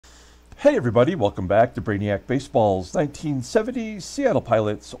Hey everybody, welcome back to Brainiac Baseball's 1970 Seattle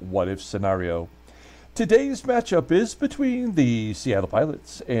Pilots What If Scenario. Today's matchup is between the Seattle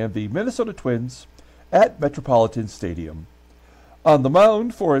Pilots and the Minnesota Twins at Metropolitan Stadium. On the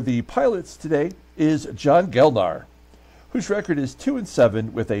mound for the Pilots today is John Gelnar, whose record is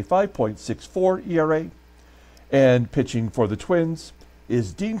 2-7 with a 5.64 ERA, and pitching for the Twins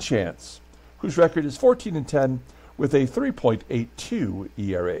is Dean Chance, whose record is 14-10 with a 3.82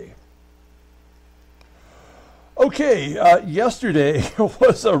 ERA. Okay, yesterday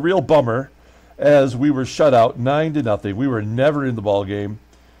was a real bummer as we were shut out 9-0. We were never in the ball game.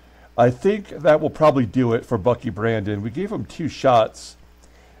 I think that will probably do it for Bucky Brandon. We gave him 2 shots,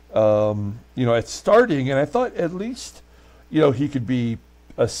 at starting, and I thought at least, he could be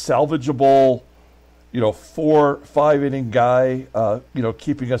a salvageable, 4-5 inning guy,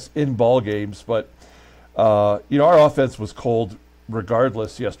 keeping us in ball games. But, our offense was cold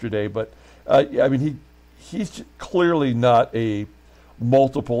regardless yesterday. But, he's clearly not a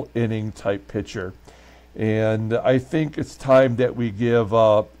multiple inning type pitcher. And I think it's time that we give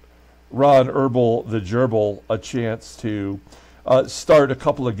Ron Herbal, the gerbil, a chance to start a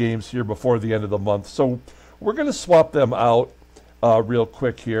couple of games here before the end of the month. So we're going to swap them out real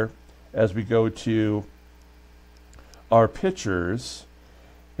quick here as we go to our pitchers.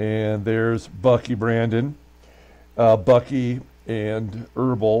 And there's Bucky Brandon. Bucky and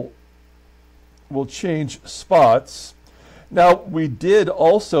Herbal will change spots. Now, we did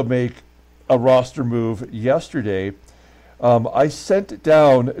also make a roster move yesterday. I sent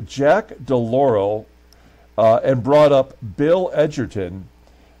down Jack DeLauro and brought up Bill Edgerton.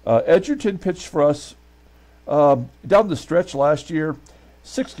 Edgerton pitched for us down the stretch last year.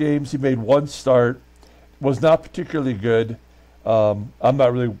 6 games, he made 1 start, was not particularly good. I'm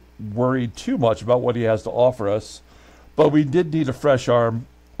not really worried too much about what he has to offer us, but we did need a fresh arm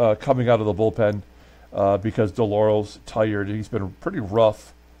coming out of the bullpen because DeLauro's tired. He's been pretty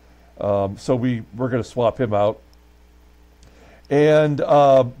rough. So we're going to swap him out. And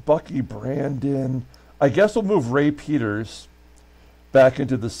Bucky Brandon, I guess we'll move Ray Peters back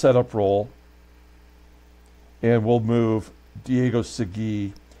into the setup role. And we'll move Diego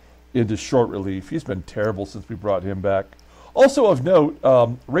Segui into short relief. He's been terrible since we brought him back. Also of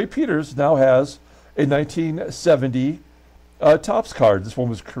note, Ray Peters now has a 1970 Topps card. This one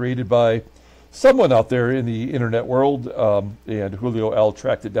was created by someone out there in the internet world, and Julio L.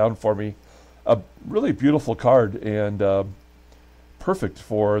 tracked it down for me. A really beautiful card and perfect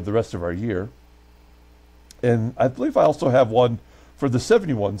for the rest of our year. And I believe I also have one for the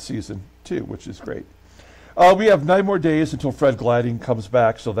 71 season too, which is great. We have 9 more days until Fred Gladding comes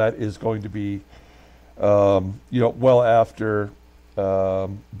back, so that is going to be, well after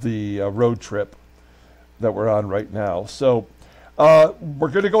the road trip that we're on right now. So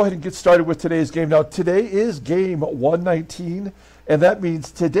we're going to go ahead and get started with today's game. Now, today is game 119, and that means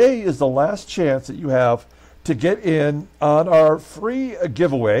today is the last chance that you have to get in on our free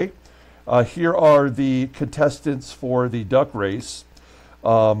giveaway. Here are the contestants for the duck race.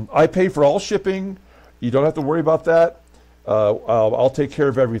 I pay for all shipping. You don't have to worry about that. I'll take care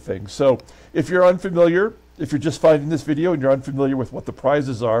of everything. So if you're unfamiliar, if you're just finding this video and you're unfamiliar with what the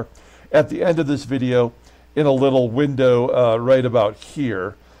prizes are, at the end of this video, in a little window right about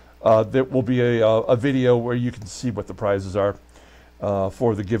here, there will be a video where you can see what the prizes are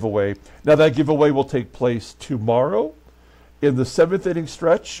for the giveaway. Now, that giveaway will take place tomorrow in the 7th inning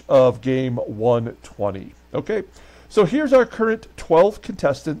stretch of game 120. Okay, so here's our current 12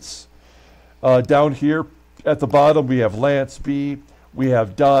 contestants. Down here at the bottom, we have Lance B., we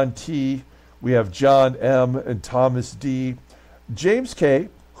have Don T., we have John M. and Thomas D., James K.,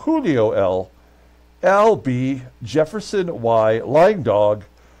 Julio L., Al B., Jefferson Y., Lying Dog,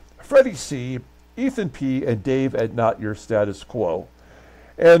 Freddie C., Ethan P., and Dave at Not Your Status Quo.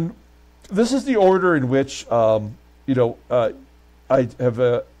 And this is the order in which, I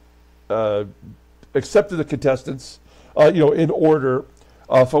have accepted the contestants, in order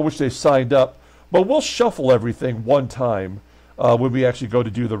for which they signed up. But we'll shuffle everything one time when we actually go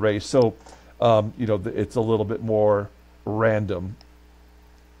to do the race. So, it's a little bit more random.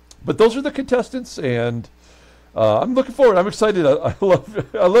 But those are the contestants, and I'm looking forward. I'm excited. I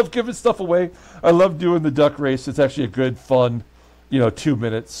love giving stuff away. I love doing the duck race. It's actually a good, fun, 2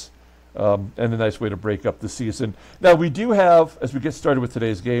 minutes, and a nice way to break up the season. Now, we do have, as we get started with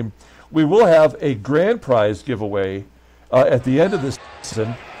today's game, we will have a grand prize giveaway at the end of this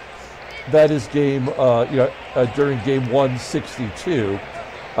season. That is game, during game 162.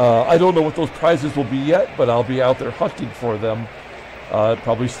 I don't know what those prizes will be yet, but I'll be out there hunting for them.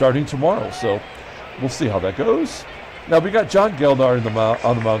 Probably starting tomorrow, so we'll see how that goes. Now, we got John Gelnar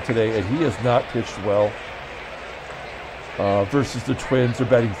on the mound today, and he has not pitched well versus the Twins. They're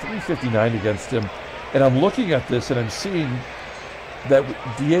batting .359 against him. And I'm looking at this, and I'm seeing that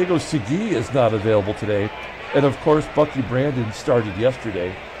Diego Segui is not available today. And, of course, Bucky Brandon started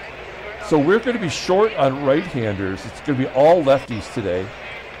yesterday. So we're going to be short on right-handers. It's going to be all lefties today.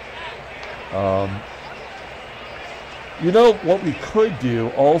 You know, what we could do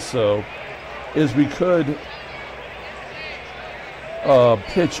also is we could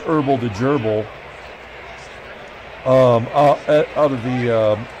pitch Herbal to Gerbil out of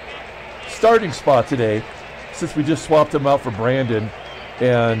the starting spot today, since we just swapped him out for Brandon.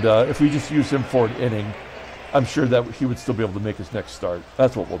 And if we just use him for an inning, I'm sure that he would still be able to make his next start.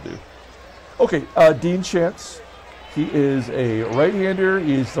 That's what we'll do. Okay, Dean Chance. He is a right-hander.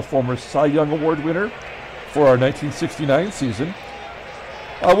 He's the former Cy Young Award winner for our 1969 season.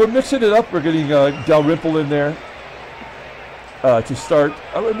 We're mixing it up. We're getting Dalrymple in there to start.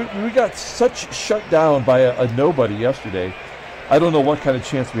 We got such shut down by a nobody yesterday. I don't know what kind of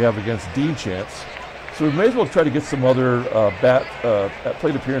chance we have against Dean Chance. So we may as well try to get some other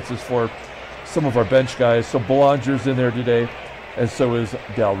plate appearances for some of our bench guys. So Belanger's in there today, and so is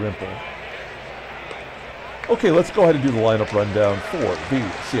Dalrymple. Okay, let's go ahead and do the lineup rundown for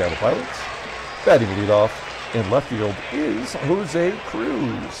the Seattle Pilots. Batting leadoff in left field is Jose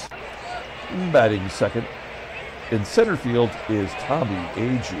Cruz. Batting second in center field is Tommie,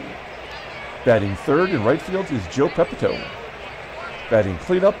 AGEE. Batting third in right field is Joe Pepitone. Batting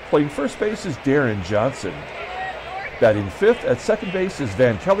cleanup, playing first base is Deron Johnson. Batting fifth at second base is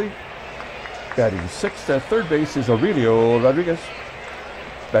Van Kelly. Batting sixth at third base is Aurelio Rodriguez.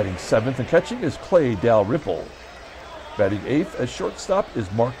 Batting seventh and catching is Clay Dalrymple. Batting eighth at shortstop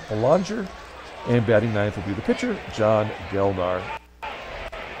is Mark Belanger. And batting ninth will be the pitcher, John Gelnar.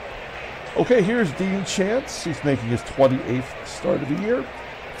 Okay, here's Dean Chance. He's making his 28th start of the year.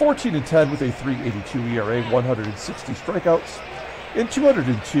 14-10 with a .382 ERA, 160 strikeouts in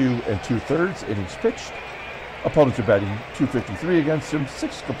 202 2/3 innings pitched. Opponents are batting .253 against him,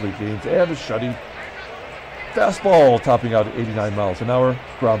 6 complete games and a shutout. Fastball topping out at 89 miles an hour.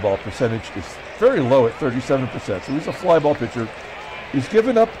 Ground ball percentage is very low at 37%, so he's a fly ball pitcher. He's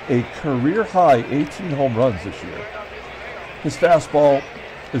given up a career-high 18 home runs this year. His fastball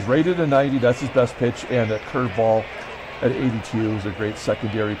is rated a 90, that's his best pitch, and a curveball at 82 is a great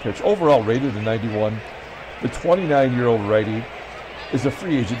secondary pitch. Overall rated a 91. The 29-year-old righty is a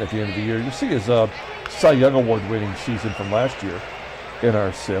free agent at the end of the year. You'll see his Cy Young Award winning season from last year in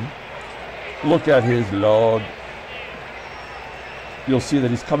our sim. Look at his log. You'll see that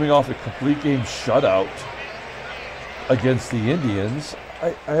he's coming off a complete game shutout against the Indians.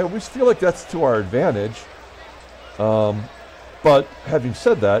 I always feel like that's to our advantage. But having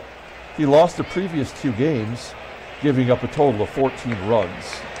said that, he lost the previous 2 games, giving up a total of 14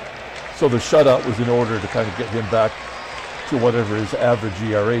 runs. So the shutout was in order to kind of get him back to whatever his average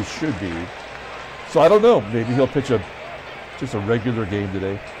ERA should be. So I don't know. Maybe he'll pitch just a regular game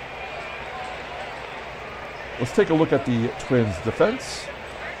today. Let's take a look at the Twins' defense.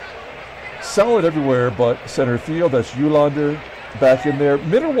 Solid everywhere but center field. That's UHLAENDER back in there.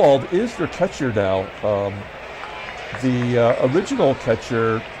 MITTERWALD is their catcher now. The original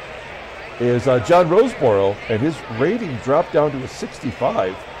catcher is John Roseborough, and his rating dropped down to a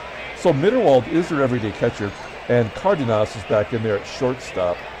 65. So MITTERWALD is their everyday catcher, and Cardenas is back in there at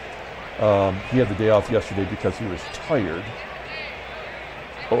shortstop. He had the day off yesterday because he was tired.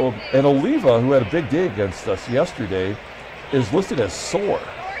 And Oliva, who had a big day against us yesterday, is listed as sore.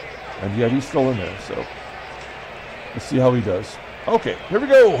 And yet he's still in there, so let's see how he does. Okay, here we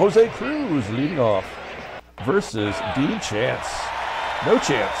go. Jose Cruz leading off versus Dean Chance. No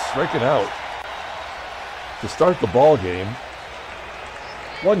chance, striking out to start the ball game.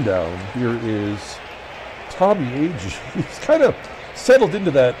 One down. Here is Tommie AGEE. He's kind of settled into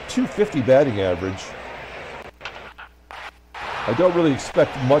that .250 batting average. I don't really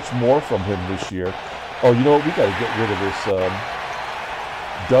expect much more from him this year. Oh, you know what? We got to get rid of this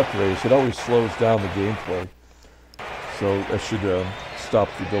duck race. It always slows down the gameplay. So that should stop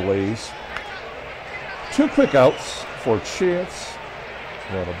the delays. 2 quick outs for Chance.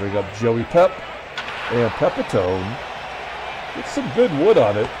 That'll bring up Joey Pep. And Pepitone gets some good wood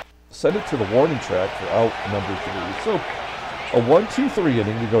on it. Send it to the warning track for out number 3. So a 1-2-3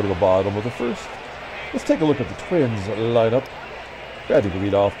 inning to go to the bottom of the first. Let's take a look at the Twins lineup. Batting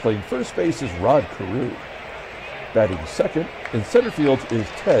leadoff, playing first base is Rod Carew. Batting second in center field is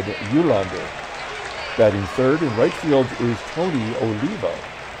Ted UHLAENDER. Batting third in right field is Tony Oliva.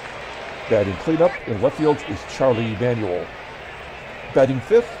 Batting cleanup in left field is Charlie Manuel. Batting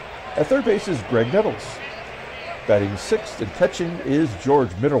fifth at third base is Greg Nettles. Batting 6th and catching is George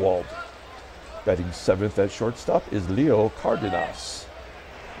Mitterwald. Batting 7th at shortstop is Leo Cardenas.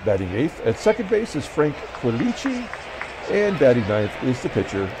 Batting 8th at second base is Frank QUILICI. And batting 9th is the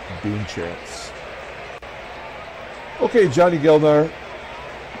pitcher, Bean Chance. Okay, Johnny Gelnar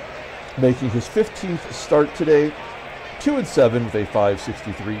making his 15th start today. 2-7 with a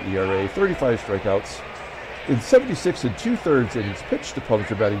 5.63 ERA, 35 strikeouts. In 76 2/3 innings pitched,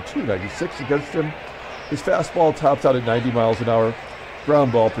 opponents are batting .296 against him. His fastball tops out at 90 miles an hour.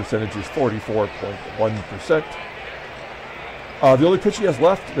 Ground ball percentage is 44.1%. The only pitch he has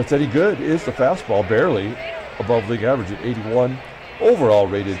left that's any good is the fastball, barely above league average at 81. Overall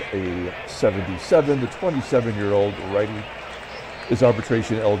rated a 77. The 27-year-old righty is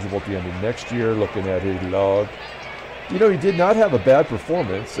arbitration eligible at the end of next year. Looking at his log, you know, he did not have a bad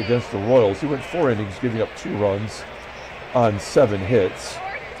performance against the Royals. He went 4 innings, giving up 2 runs on 7 hits.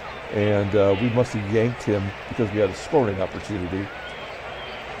 And we must have yanked him because we had a scoring opportunity.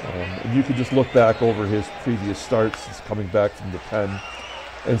 And you can just look back over his previous starts since coming back from the pen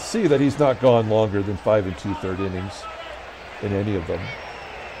and see that he's not gone longer than 5 2/3 innings in any of them.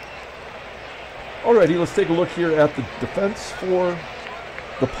 Alrighty, let's take a look here at the defense for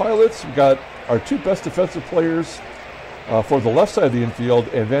the Pilots. We got our 2 best defensive players for the left side of the infield,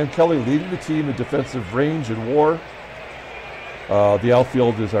 and Van Kelly leading the team in defensive range and WAR. The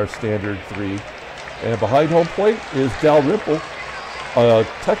outfield is our standard 3. And behind home plate is Dalrymple.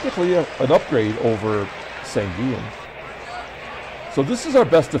 Technically an upgrade over Sanguian. So this is our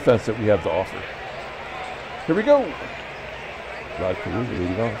best defense that we have to offer. Here we go. Rod Cruz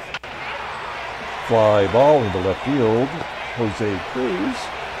leading off. Fly ball into left field. Jose Cruz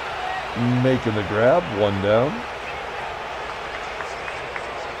making the grab. 1 down.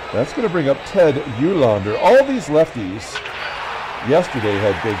 That's going to bring up Ted UHLAENDER. All these lefties yesterday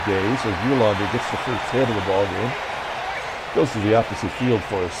had big days as UHLAENDER gets the first hit of the ball game. Goes to the opposite field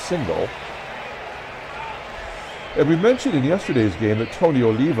for a single. And we mentioned in yesterday's game that Tony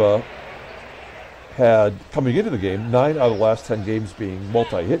Oliva had, coming into the game, 9 out of the last 10 games being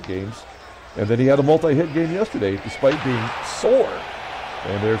multi-hit games. And then he had a multi-hit game yesterday despite being sore.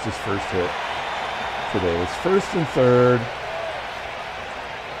 And there's his first hit today. It's 1st and 3rd.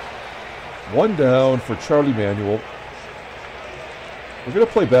 1 down for Charlie Manuel. We're going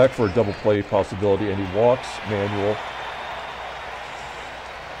to play back for a double play possibility, and he walks Manuel.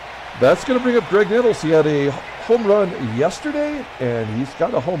 That's going to bring up Graig Nettles. He had a home run yesterday, and he's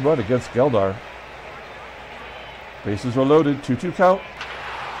got a home run against Gelnar. Bases are loaded, 2-2 count.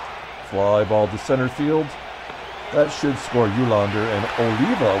 Fly ball to center field. That should score UHLAENDER, and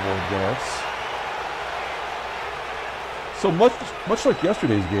Oliva will advance. So much like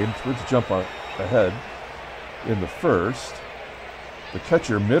yesterday's game, let's jump on ahead in the 1st. The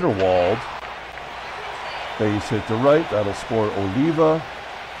catcher, Mitterwald. Base hit to right. That'll score Oliva.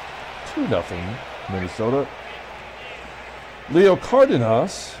 2-0 Minnesota. Leo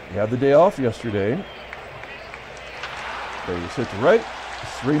Cardenas, he had the day off yesterday. Base hit to right.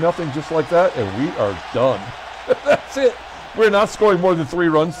 3-0 just like that, and we are done. That's it. We're not scoring more than 3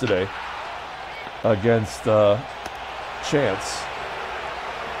 runs today against Chance.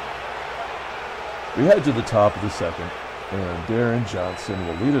 We head to the top of the 2nd, and Deron Johnson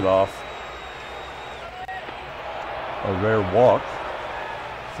will lead it off. A rare walk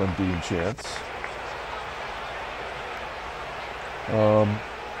from Bean Chance. I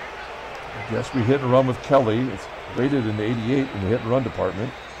guess we hit and run with Kelly. It's rated an 88 in the hit and run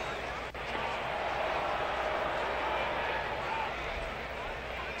department.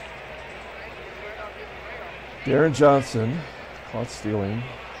 Deron Johnson caught stealing.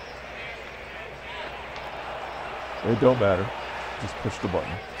 It don't matter. Just push the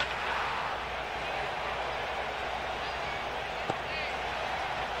button.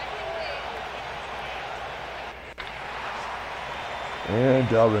 And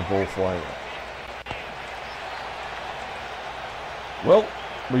Dalrymple flying up. Well,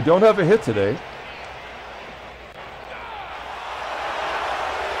 we don't have a hit today.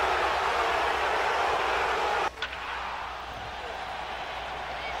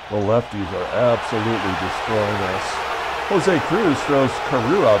 The lefties are absolutely destroying us. Jose Cruz throws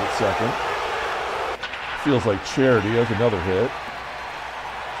CAREW out at second. Feels like charity. Has another hit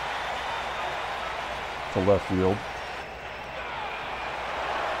to left field.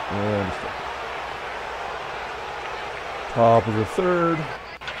 And top of the 3rd.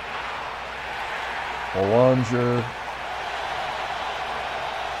 Belanger.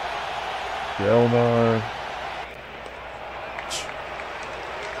 Gelnar.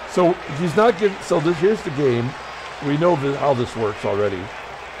 So he's not giving. So here's the game. We know how this works already.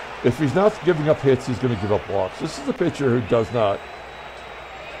 If he's not giving up hits, he's going to give up walks. This is a pitcher who does not.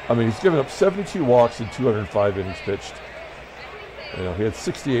 I mean, he's given up 72 walks in 205 innings pitched. You know, he had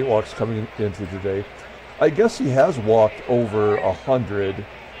 68 walks coming into today. I guess he has walked over 100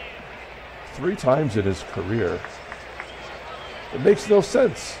 3 times in his career. It makes no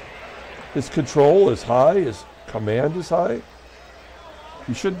sense. His control is high, his command is high.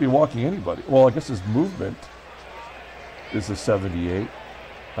 He shouldn't be walking anybody. Well, I guess his movement is a 78.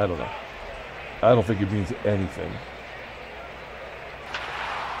 I don't know. I don't think it means anything.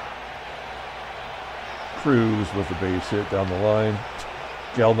 CRUZ with the base hit down the line.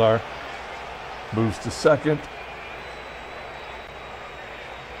 Gelnar moves to second.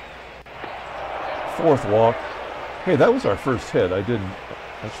 4th walk. Hey, that was our first hit. I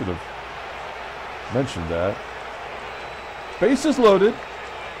should have mentioned that. Bases loaded.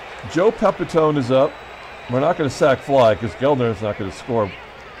 Joe Pepitone is up. We're not going to sack fly because Gelnar is not going to score.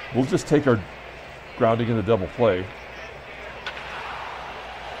 We'll just take our grounding in the double play.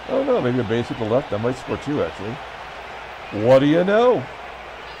 Oh no, maybe a base hit to left. That might score 2 actually. What do you know?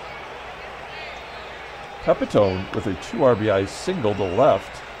 Pepitone with a 2 RBI single to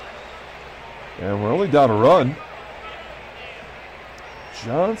left. And we're only down a run.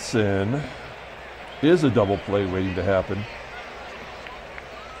 Johnson is a double play waiting to happen.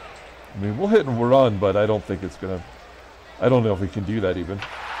 I mean, we'll hit and run, but I don't think it's going to... I don't know if we can do that even.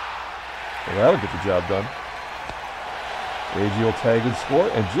 Well, that'll get the job done. AGEE will tag and score,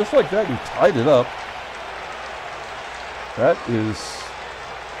 and just like that, we tied it up. That is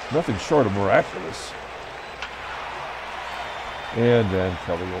nothing short of miraculous. And then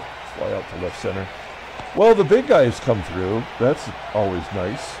Kelly will fly out to left center. Well, the big guys come through. That's always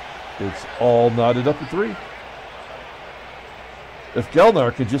nice. It's all knotted up at 3. If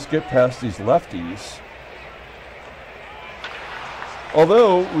Gelnar could just get past these lefties.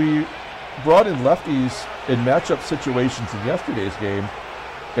 Although we brought in lefties in matchup situations in yesterday's game,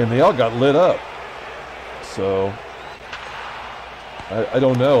 and they all got lit up. So, I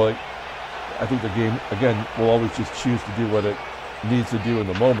don't know. I think the game, again, will always just choose to do what it needs to do in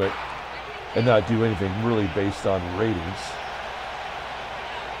the moment and not do anything really based on ratings.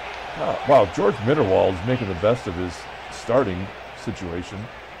 Wow, George MITTERWALD is making the best of his starting situation.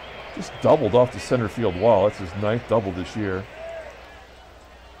 Just doubled off the center field wall. That's his 9th double this year.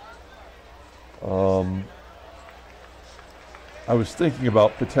 I was thinking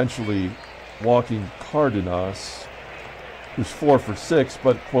about potentially walking Cardenas, who's 4 for 6,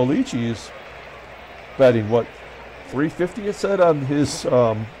 but QUILICI's batting, what, 350 it said on his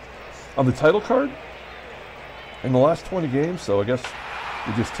on the title card in the last 20 games. So I guess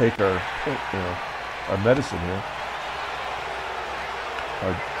we just take our medicine here.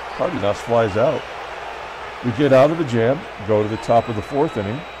 Cardenas flies out. We get out of the jam, go to the top of the 4th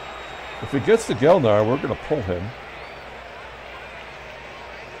inning. If it gets to Gelnar, we're going to pull him.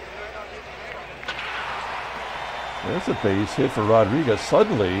 There's a base hit for Rodriguez.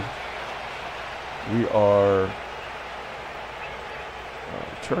 Suddenly, we are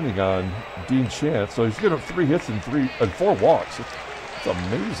turning on Dean Chance. So he's getting 3 hits and 4 walks. It's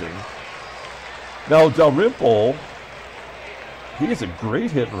amazing. Now, Dalrymple, he is a great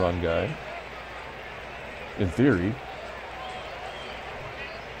hit and run guy, in theory.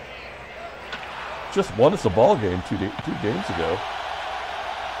 Just won us a ball game 2 games ago.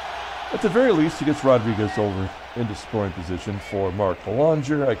 At the very least, he gets Rodriguez over into scoring position for Mark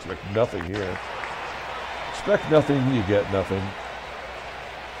Belanger. I expect nothing here. Expect nothing, you get nothing.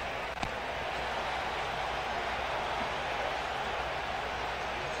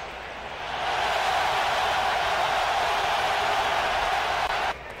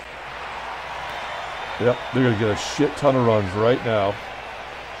 Yep, they're going to get a shit ton of runs right now.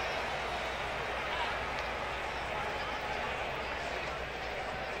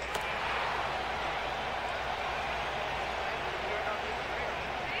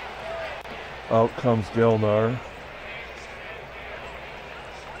 Out comes Gelnar.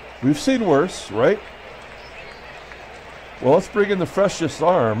 We've seen worse, right? Well, let's bring in the freshest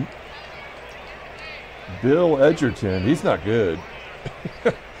arm. Bill Edgerton. He's not good.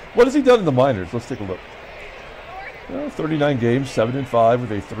 What has he done in the minors? Let's take a look. 39 games, 7-5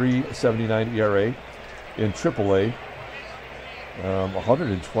 with a 3.79 ERA in AAA.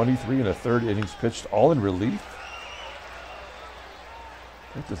 123 and a third innings pitched, all in relief.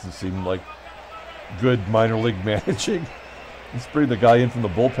 That doesn't seem like good minor league managing. Let's bring the guy in from the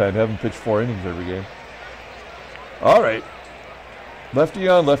bullpen, have him pitch 4 innings every game. All right. Lefty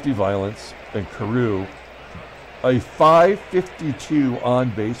on lefty violence, and CAREW, a .552 on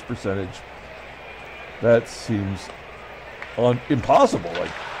base percentage. That seems impossible.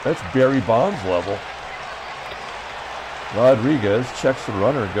 Like, That's Barry Bonds level. Rodriguez checks the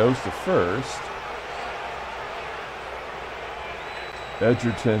runner and goes to first.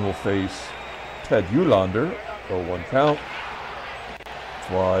 Edgerton will face Ted Uhlaender. 0-1 count.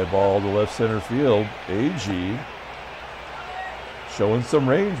 Fly ball to left center field. AGEE showing some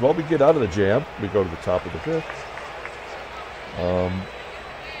range. While we get out of the jam, we go to the top of the fifth.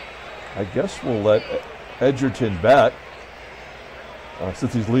 I guess we'll let Edgerton bat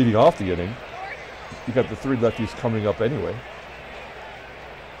since he's leading off the inning. You got the three lefties coming up anyway.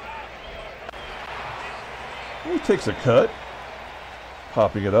 He takes a cut,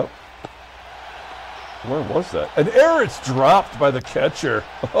 popping it up. Where was that? An error, it's dropped by the catcher.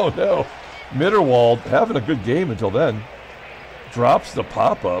 Oh no. MITTERWALD having a good game until then. Drops the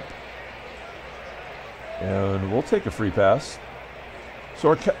pop-up. And we'll take a free pass.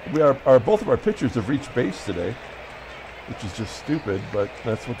 So both of our pitchers have reached base today, which is just stupid, but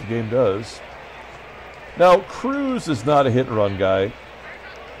that's what the game does. Now, CRUZ is not a hit-and-run guy.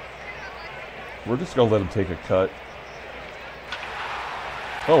 We're just going to let him take a cut.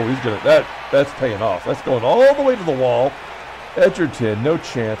 Oh, he's going to... That's paying off. That's going all the way to the wall. Edgerton, no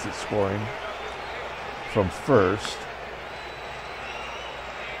chance at scoring from first.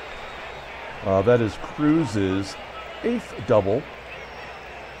 That is CRUZ's 8th double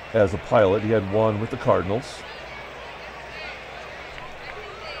as a pilot. He had one with the Cardinals.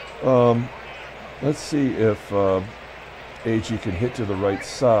 Let's see if AGEE can hit to the right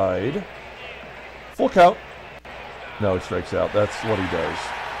side. Full count. No, he strikes out. That's what he does.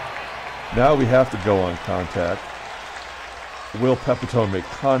 Now we have to go on contact. Will PEPITONE make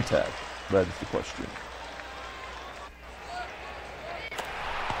contact? That is the question.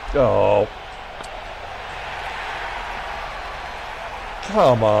 Oh.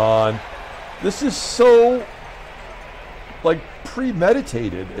 Come on. This is so, like,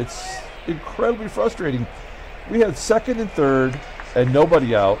 premeditated. It's incredibly frustrating. We had second and third and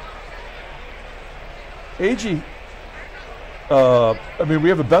nobody out. AGEE, I mean, we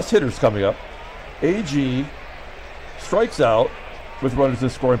have the best hitters coming up. AGEE strikes out with runners in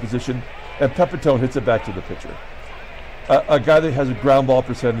scoring position, and PEPITONE hits it back to the pitcher. A guy that has a ground ball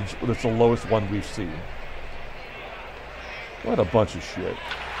percentage that's the lowest one we've seen. What a bunch of shit.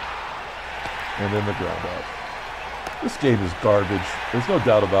 And then the ground out. This game is garbage. There's no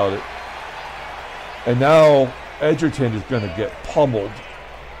doubt about it. And now Edgerton is going to get pummeled.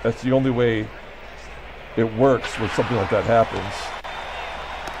 That's the only way it works when something like that happens.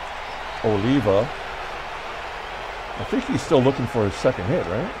 Oliva. I think he's still looking for his second hit,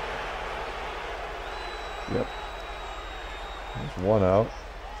 right? Yep. There's one out.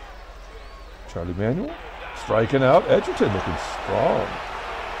 Charlie Manuel striking out. Edgerton looking strong.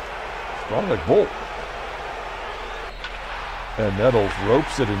 Strong like Bolt. And Nettles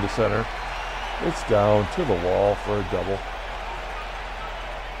ropes it into center. It's down to the wall for a double.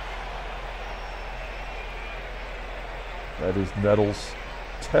 That is Nettles'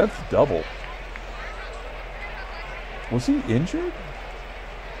 10th double. Was he injured?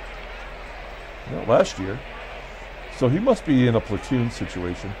 No, last year. So he must be in a platoon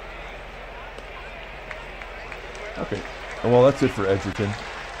situation. Okay. Well, that's it for Edgerton.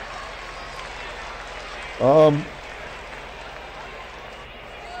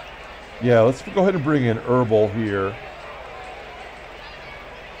 Yeah, let's go ahead and bring in Herbal here.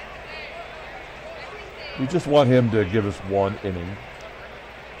 We just want him to give us one inning.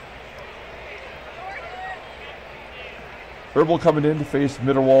 Herbal coming in to face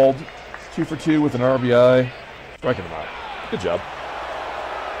MITTERWALD. 2 for 2 with an RBI. Striking him out. Good job.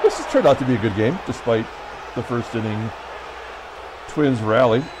 This has turned out to be a good game, despite the first inning Twins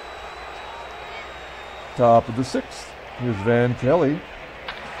rally. Top of the 6th. Here's Van Kelly.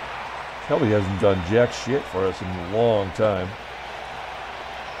 Kelly hasn't done jack shit for us in a long time.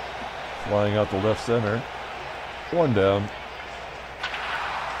 Flying out to left center. One down.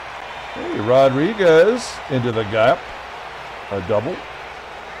 Hey, Rodriguez into the gap. A double.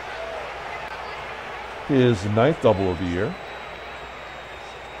 His 9th double of the year.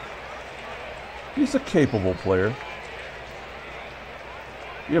 He's a capable player.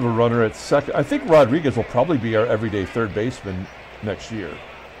 We have a runner at second. I think Rodriguez will probably be our everyday third baseman next year.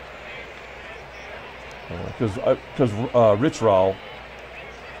 Because Rich Raul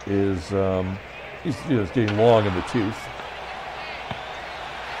is he's getting long in the tooth.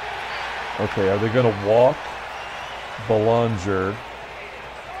 Okay, are they going to walk Belanger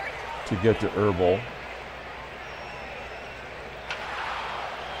to get to Herbal?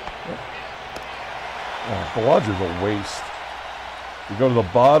 Belanger's a waste. We go to the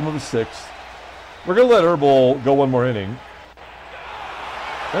bottom of the 6th. We're going to let Herbal go one more inning.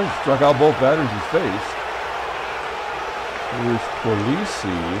 And struck out both batters he's faced. Here's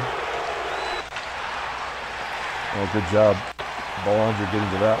QUILICI. Oh, good job. BELANGER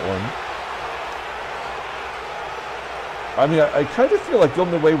getting to that one. I mean, I kind of feel like the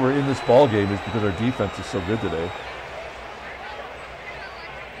only way we're in this ball game is because our defense is so good today.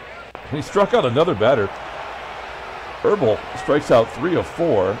 And he struck out another batter. Herbal strikes out 3 of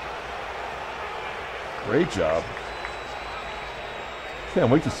 4. Great job.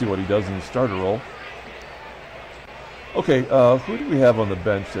 Can't wait to see what he does in the starter role. Okay, who do we have on the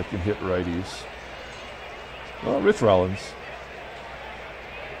bench that can hit righties? Well, Rich Rollins.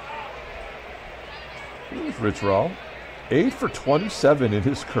 Here's Rich Roll. 8 for 27 in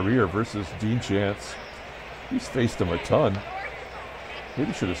his career versus Dean Chance. He's faced him a ton.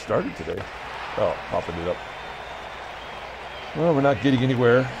 Maybe should have started today. Oh, popping it up. Well, we're not getting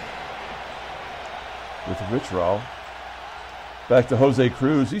anywhere with Rich Roll. Back to Jose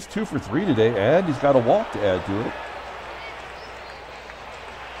CRUZ. He's 2 for 3 today, and he's got a walk to add to it.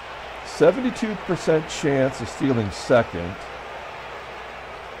 72% chance of stealing second.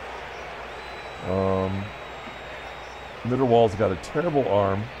 MITTERWALD's got a terrible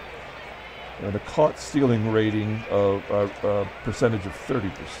arm and a caught stealing rating of a percentage of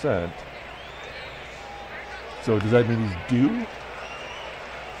 30%. So does that mean he's due?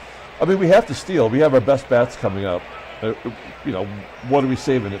 I mean, we have to steal. We have our best bats coming up. You know, what are we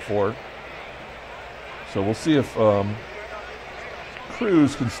saving it for? So we'll see if CRUZ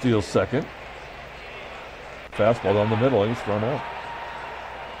can steal second. Fastball down the middle, and he's thrown out.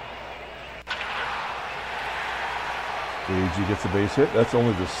 AGEE gets a base hit. That's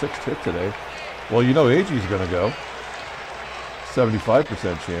only the 6th hit today. Well, you know AGEE's going to go.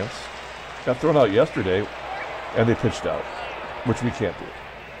 75% chance. Got thrown out yesterday, and they pitched out, which we can't do.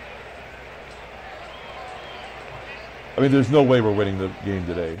 I mean, there's no way we're winning the game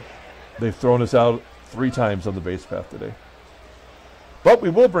today. They've thrown us out 3 times on the base path today. But we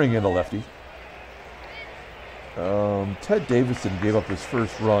will bring in a lefty. Ted Davidson gave up his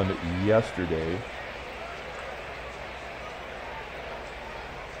first run yesterday.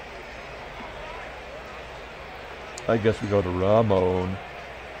 I guess we go to Ramon.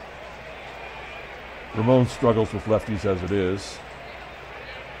 Ramon struggles with lefties as it is.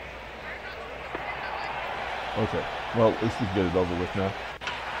 Okay, well, at least we can get it over with now.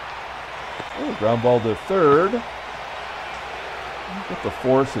 Oh, ground ball to third. Get the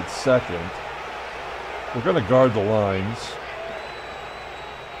force at second. We're going to guard the lines.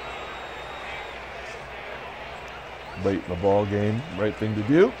 Late in the ball game, right thing to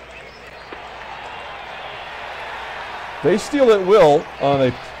do. They steal at will on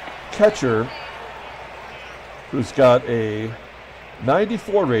a catcher who's got a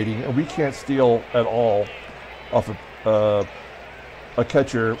 94 rating, and we can't steal at all off of a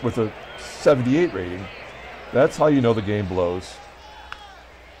catcher with a 78 rating. That's how you know the game blows.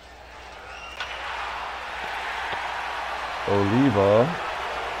 Oliva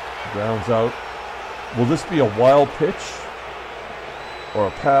grounds out. Will this be a wild pitch or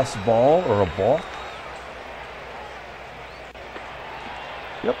a pass ball or a balk?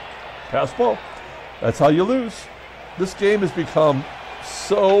 Yep, pass ball. That's how you lose. This game has become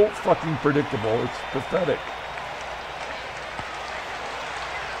so fucking predictable. It's pathetic.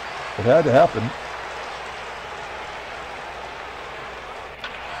 It had to happen.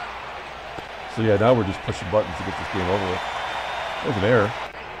 So yeah, now we're just pushing buttons to get this game over with. There's an error.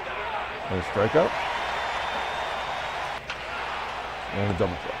 And a strikeout. And a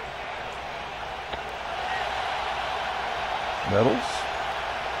double play. Nettles.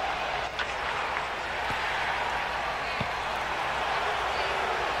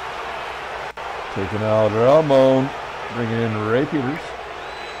 Taking out Ramon. Bringing in Ray Peters.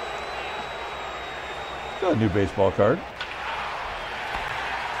 Got a new baseball card.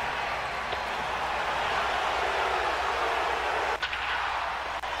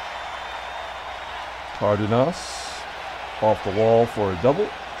 Cardenas off the wall for a double,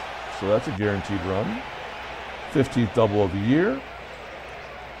 so that's a guaranteed run. 15th double of the year.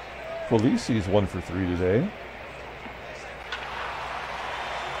 QUILICI's 1 for 3 today.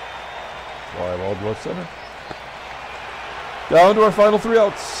 Fly ball to left center. Down to our final 3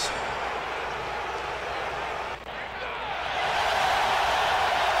 outs.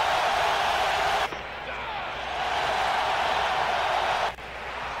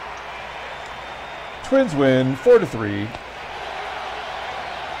 Twins win 4-3.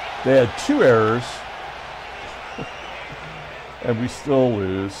 They had 2 errors, and we still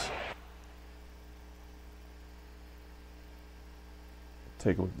lose.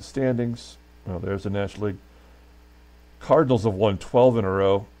 Take a look at the standings. Well, there's the National League. Cardinals have won 12 in a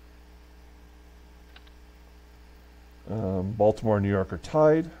row. Baltimore and New York are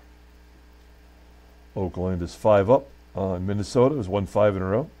tied. Oakland is 5 up. Minnesota has won 5 in a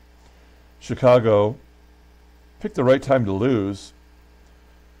row. Chicago picked the right time to lose.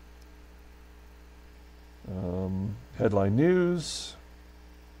 Headline news.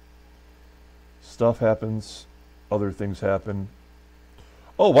 Stuff happens. Other things happen.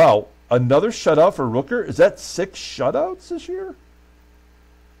 Oh, wow. Another shutout for Rooker? Is that 6 shutouts this year?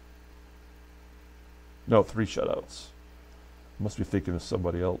 No, 3 shutouts. Must be thinking of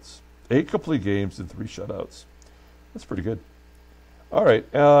somebody else. 8 complete games and 3 shutouts. That's pretty good. All right.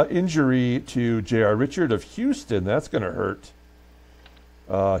 Injury to J.R. Richard of Houston. That's going to hurt.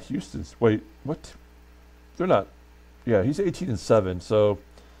 Houston's... Wait, what? They're not... Yeah, he's 18-7, so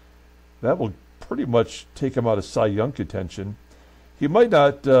that will pretty much take him out of Cy Young contention. He might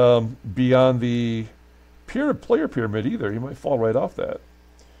not be on the player pyramid either. He might fall right off that.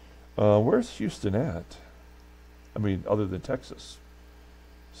 Where's Houston at? I mean, other than Texas.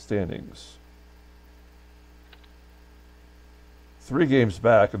 Standings. 3 games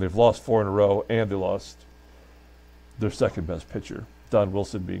back, and they've lost 4 in a row, and they lost their second best pitcher, Don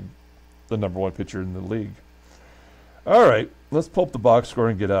Wilson being the #1 pitcher in the league. All right, let's pull up the box score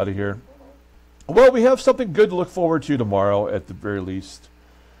and get out of here. Well, we have something good to look forward to tomorrow at the very least,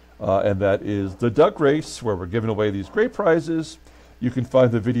 and that is the duck race, where we're giving away these great prizes. You can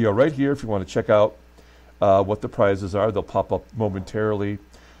find the video right here if you want to check out what the prizes are. They'll pop up momentarily.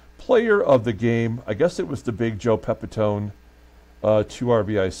 Player of the game, I guess it was the Big Joe Pepitone 2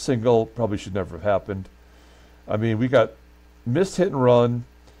 RBI single. Probably should never have happened. I mean, we got missed hit and run,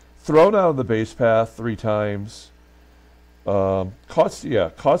 thrown out of the base path 3 times, caught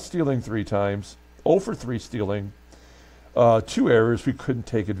stealing 3 times, 0 for 3 stealing, 2 errors we couldn't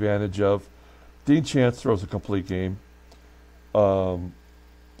take advantage of. Dean Chance throws a complete game.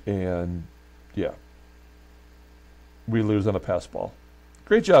 And yeah, we lose on a pass ball.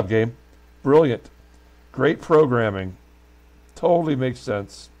 Great job, game. Brilliant. Great programming. Totally makes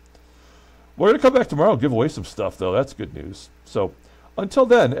sense. We're going to come back tomorrow and give away some stuff, though. That's good news. So until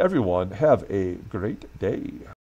then, everyone, have a great day.